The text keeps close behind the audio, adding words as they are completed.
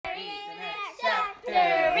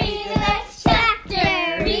Read the next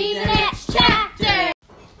chapter. Read the next chapter.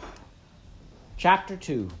 Chapter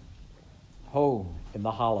 2. Home in the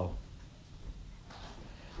Hollow.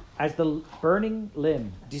 As the burning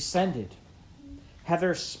limb descended,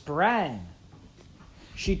 Heather sprang.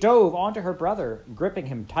 She dove onto her brother, gripping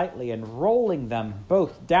him tightly and rolling them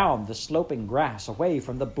both down the sloping grass away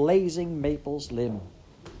from the blazing maple's limb.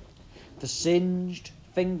 The singed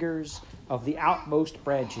fingers of the outmost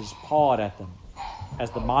branches pawed at them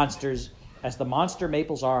as the monster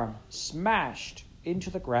maple's arm smashed into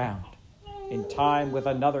the ground in time with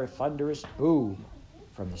another thunderous boom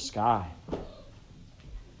from the sky.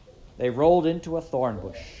 They rolled into a thorn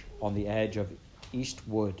bush on the edge of East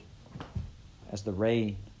Wood as the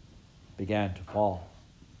rain began to fall.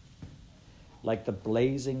 Like the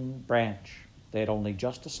blazing branch they had only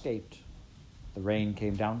just escaped, the rain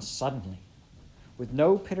came down suddenly, with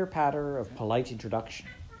no pitter-patter of polite introduction.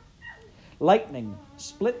 Lightning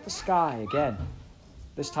split the sky again,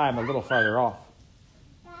 this time a little farther off.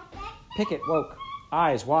 Pickett woke,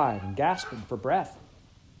 eyes wide and gasping for breath.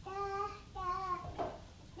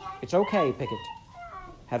 "It's okay, Pickett,"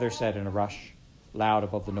 Heather said in a rush, loud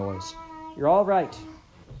above the noise. "You're all right."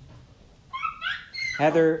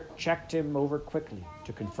 Heather checked him over quickly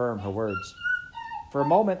to confirm her words. For a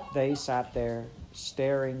moment they sat there,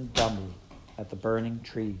 staring dumbly at the burning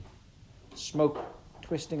tree, smoke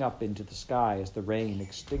twisting up into the sky as the rain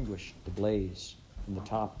extinguished the blaze from the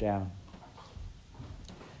top down.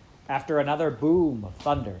 After another boom of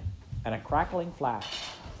thunder and a crackling flash,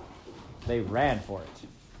 they ran for it.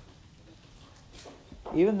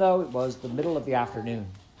 Even though it was the middle of the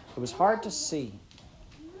afternoon, it was hard to see.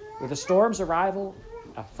 With the storm's arrival,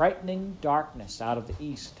 a frightening darkness out of the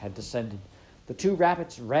east had descended. The two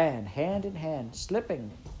rabbits ran hand in hand,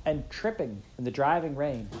 slipping and tripping in the driving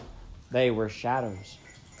rain. They were shadows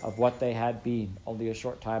of what they had been only a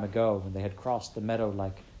short time ago when they had crossed the meadow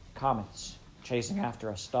like comets chasing after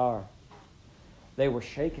a star. They were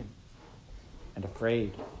shaken and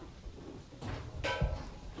afraid.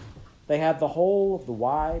 They had the whole of the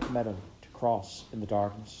wide meadow to cross in the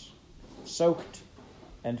darkness, soaked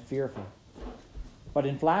and fearful. But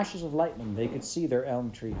in flashes of lightning, they could see their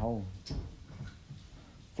elm tree home.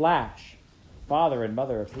 Flash, father and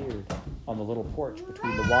mother appeared on the little porch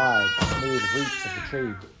between the wide, smooth roots of the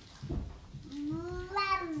tree.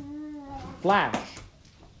 Flash,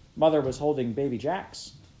 mother was holding baby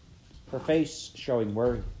Jax, her face showing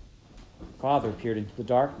worry. Father peered into the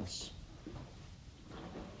darkness.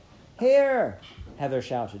 "Here!" Heather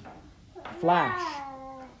shouted. Flash,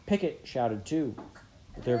 Pickett shouted too,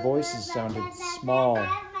 but their voices sounded small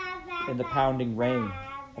in the pounding rain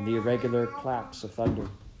and the irregular claps of thunder.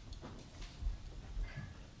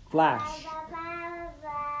 Flash,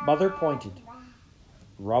 mother pointed.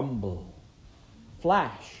 Rumble.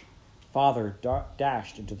 Flash, father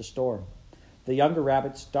dashed into the storm. The younger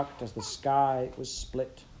rabbits ducked as the sky was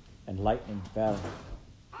split and lightning fell.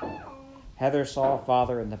 Heather saw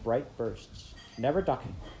father in the bright bursts, never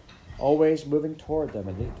ducking, always moving toward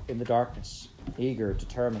them in the darkness, eager,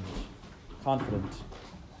 determined, confident.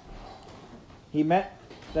 He met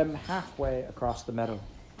them halfway across the meadow.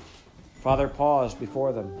 Father paused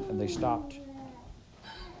before them, and they stopped.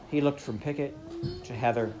 He looked from Pickett to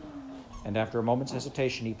Heather, and after a moment's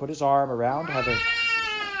hesitation, he put his arm around Heather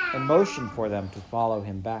and motioned for them to follow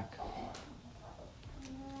him back.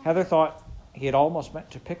 Heather thought he had almost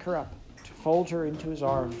meant to pick her up, to fold her into his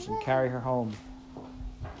arms and carry her home,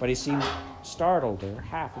 but he seemed startled or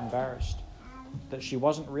half embarrassed that she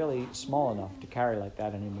wasn't really small enough to carry like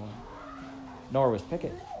that anymore. Nor was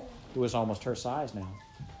Pickett, who was almost her size now.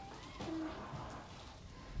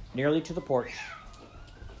 Nearly to the porch,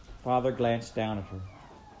 father glanced down at her.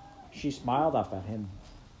 She smiled up at him.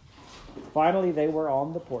 Finally, they were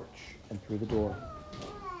on the porch and through the door.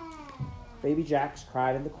 Baby Jax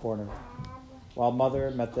cried in the corner, while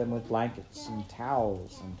mother met them with blankets and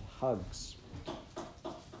towels and hugs.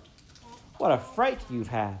 "What a fright you've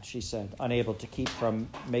had," she said, unable to keep from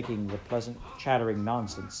making the pleasant chattering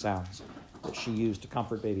nonsense sounds that she used to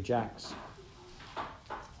comfort baby Jax.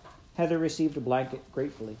 Heather received a blanket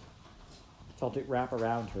gratefully, felt it wrap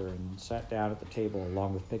around her, and sat down at the table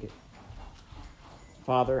along with Pickett.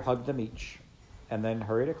 Father hugged them each, and then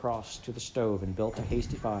hurried across to the stove and built a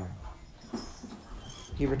hasty fire.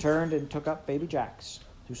 He returned and took up baby Jax,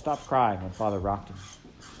 who stopped crying when Father rocked him.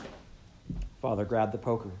 Father grabbed the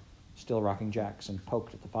poker, still rocking Jax, and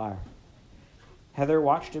poked at the fire. Heather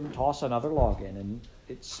watched him toss another log in, and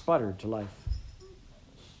it sputtered to life.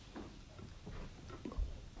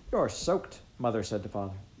 "You're soaked," Mother said to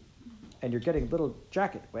Father, "and you're getting little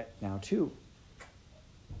jacket wet now, too."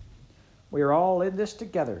 We are all in this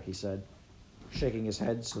together, he said, shaking his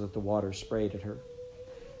head so that the water sprayed at her.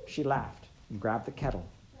 She laughed and grabbed the kettle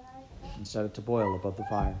and set it to boil above the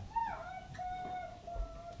fire.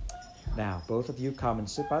 Now, both of you come and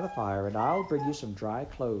sit by the fire, and I'll bring you some dry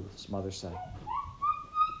clothes, Mother said.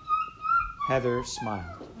 Heather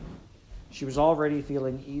smiled. She was already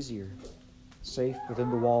feeling easier, safe within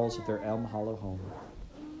the walls of their Elm Hollow home.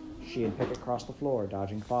 She and Pickett crossed the floor,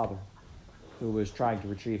 dodging Father, who was trying to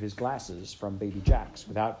retrieve his glasses from baby Jack's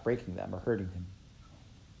without breaking them or hurting him.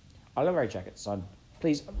 "I'll livery jacket, son.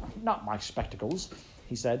 Please, not my spectacles,"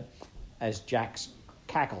 he said, as Jax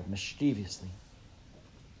cackled mischievously.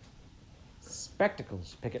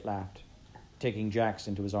 "Spectacles," Pickett laughed, taking Jax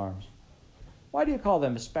into his arms. "Why do you call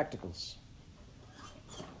them spectacles?"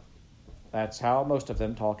 "That's how most of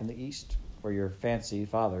them talk in the East, where your fancy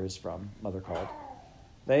father is from," Mother called.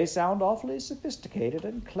 "They sound awfully sophisticated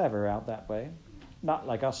and clever out that way, not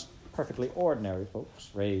like us perfectly ordinary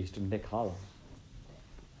folks raised in Nick Hollow."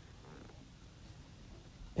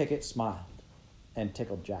 Pickett smiled and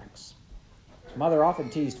tickled Jax. Mother often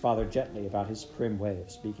teased Father gently about his prim way of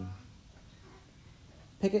speaking.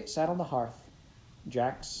 Pickett sat on the hearth,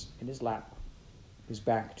 Jax in his lap, his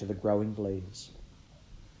back to the growing blaze.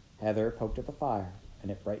 Heather poked at the fire,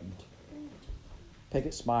 and it brightened.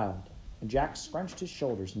 Pickett smiled, and Jax scrunched his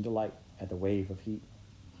shoulders in delight at the wave of heat.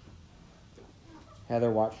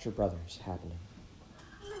 Heather watched her brothers happily.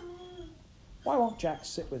 "Why won't Jax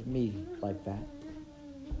sit with me like that?"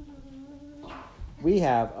 "We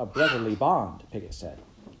have a brotherly bond," Pickett said,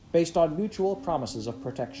 "based on mutual promises of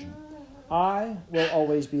protection. I will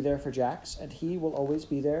always be there for Jax, and he will always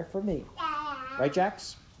be there for me. Right,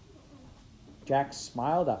 Jax?" Jax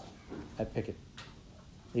smiled up at Pickett.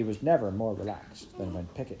 He was never more relaxed than when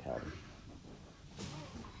Pickett held him.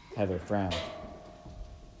 Heather frowned.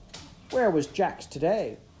 "Where was Jax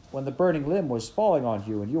today, when the burning limb was falling on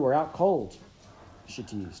you and you were out cold?" she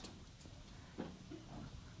teased.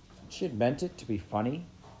 She had meant it to be funny,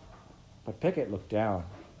 but Pickett looked down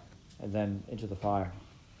and then into the fire.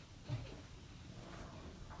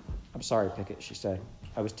 "I'm sorry, Pickett," she said.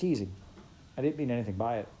 "I was teasing. I didn't mean anything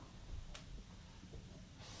by it."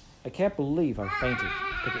 "I can't believe I fainted,"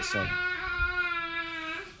 Pickett said,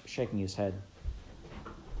 shaking his head.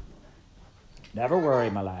 "Never worry,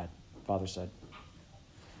 my lad," Father said.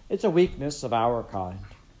 "It's a weakness of our kind.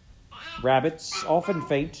 Rabbits often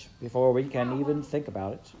faint before we can even think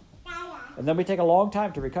about it. And then we take a long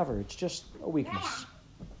time to recover. It's just a weakness."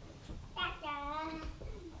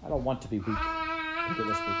 "I don't want to be weak," Pickett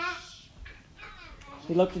whispered.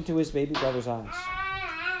 He looked into his baby brother's eyes.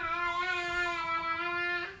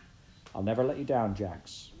 "I'll never let you down,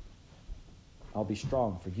 Jax. I'll be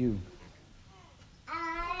strong for you."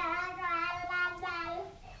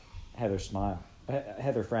 Heather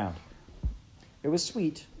frowned. It was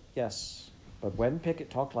sweet, yes, but when Pickett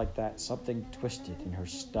talked like that, something twisted in her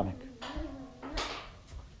stomach.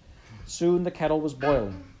 Soon the kettle was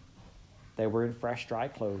boiling. They were in fresh, dry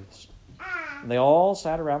clothes, and they all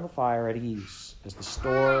sat around the fire at ease as the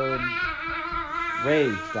storm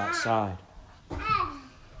raged outside.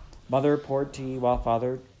 Mother poured tea while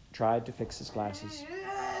Father tried to fix his glasses.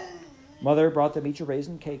 Mother brought them each a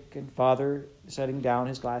raisin cake, and Father, setting down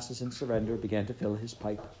his glasses in surrender, began to fill his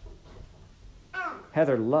pipe.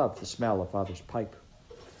 Heather loved the smell of Father's pipe.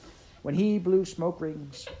 When he blew smoke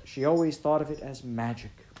rings, she always thought of it as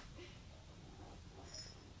magic.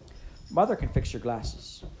 "Mother can fix your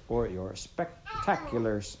glasses, or your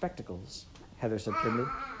spectacular spectacles," Heather said primly.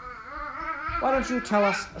 "Why don't you tell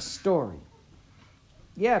us a story?"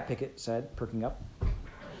 "Yeah," Pickett said, perking up.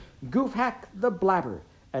 "Goofhack the Blabber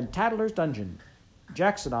and Tattler's Dungeon.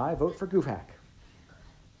 Jax and I vote for Goofhack."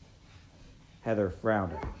 Heather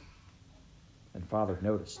frowned at him, and Father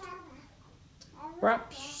noticed.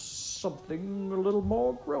 "Perhaps something a little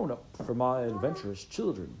more grown-up for my adventurous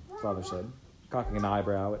children," Father said, cocking an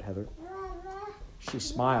eyebrow at Heather. She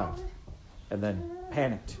smiled and then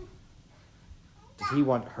panicked. Did he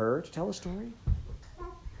want her to tell a story?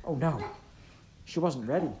 Oh, no. She wasn't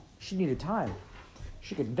ready. She needed time.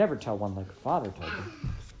 She could never tell one like Father told her.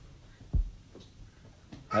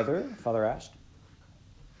 "Heather," Father asked,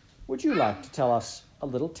 "would you like to tell us a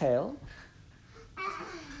little tale?"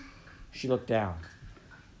 She looked down,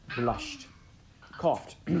 blushed,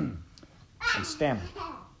 coughed, and stammered.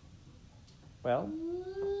 "Well,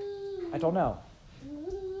 I don't know."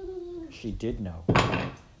 She did know.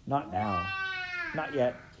 Not now. Not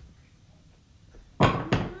yet.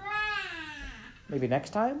 "Maybe next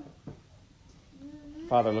time?"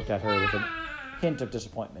 Father looked at her with a hint of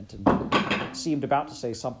disappointment and seemed about to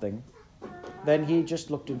say something. Then he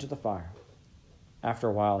just looked into the fire. After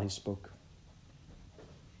a while, he spoke.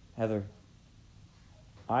 Heather,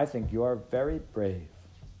 I think you are very brave.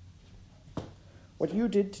 What you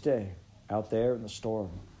did today out there in the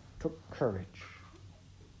storm took courage.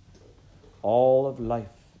 All of life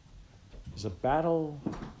is a battle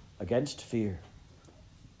against fear.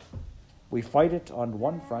 We fight it on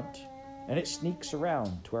one front, and it sneaks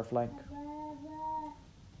around to our flank.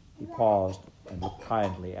 He paused and looked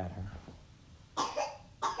kindly at her.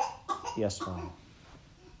 Yes, Father,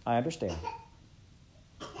 I understand.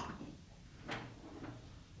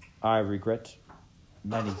 I regret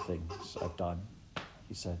many things I've done,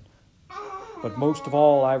 he said. But most of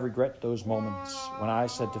all, I regret those moments when I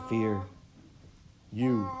said to fear,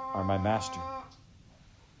 "You are my master."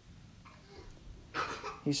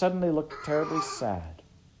 He suddenly looked terribly sad.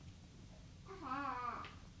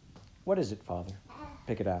 "What is it, Father?"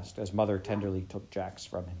 Pickett asked, as Mother tenderly took Jax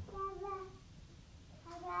from him.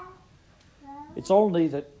 "It's only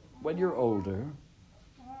that when you're older,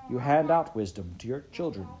 you hand out wisdom to your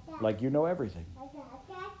children like you know everything.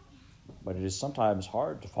 But it is sometimes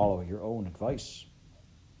hard to follow your own advice."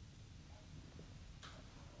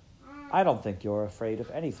 "I don't think you're afraid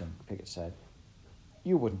of anything," Pickett said.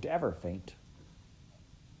 "You wouldn't ever faint."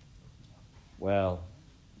 "Well,"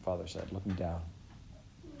 Father said, looking down,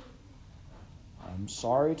 "I'm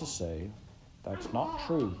sorry to say that's not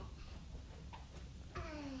true.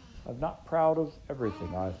 I'm not proud of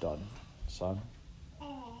everything I've done, son."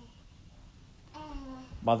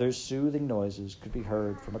 Mother's soothing noises could be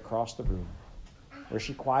heard from across the room, where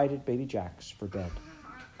she quieted baby Jax for bed.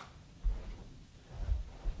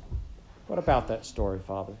 "What about that story,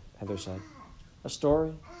 Father?" Heather said. "A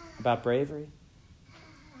story about bravery?"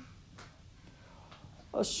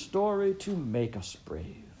 "A story to make us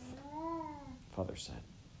brave," Father said,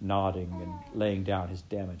 nodding and laying down his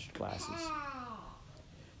damaged glasses.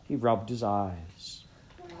 He rubbed his eyes,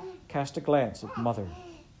 cast a glance at Mother,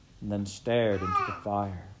 and then stared into the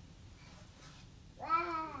fire.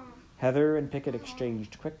 Heather and Pickett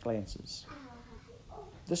exchanged quick glances.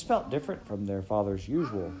 This felt different from their father's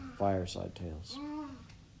usual fireside tales.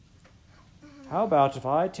 "How about if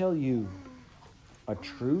I tell you a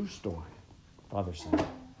true story?" Father said,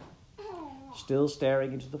 still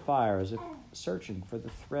staring into the fire as if searching for the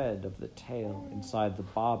thread of the tale inside the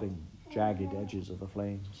bobbing, jagged edges of the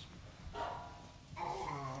flames.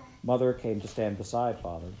 Mother came to stand beside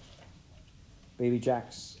Father, baby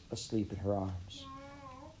Jax asleep in her arms.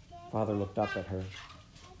 Father looked up at her,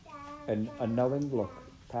 and a knowing look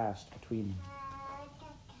passed between them.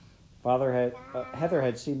 Heather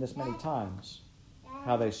had seen this many times,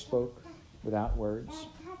 how they spoke without words.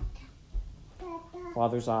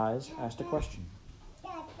 Father's eyes asked a question.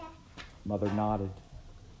 Mother nodded,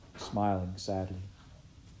 smiling sadly.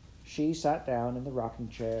 She sat down in the rocking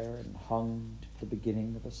chair and hummed the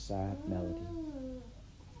beginning of a sad melody.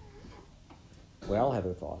 Well,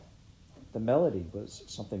 Heather thought, the melody was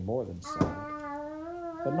something more than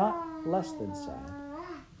sad, but not less than sad.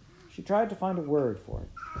 She tried to find a word for it,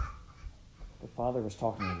 but Father was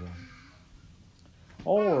talking again.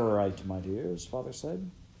 "All right, my dears," Father said.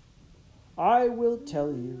 "I will tell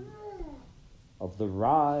you of the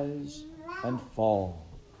rise and fall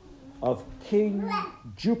of King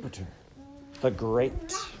Jupiter the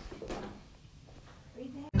Great."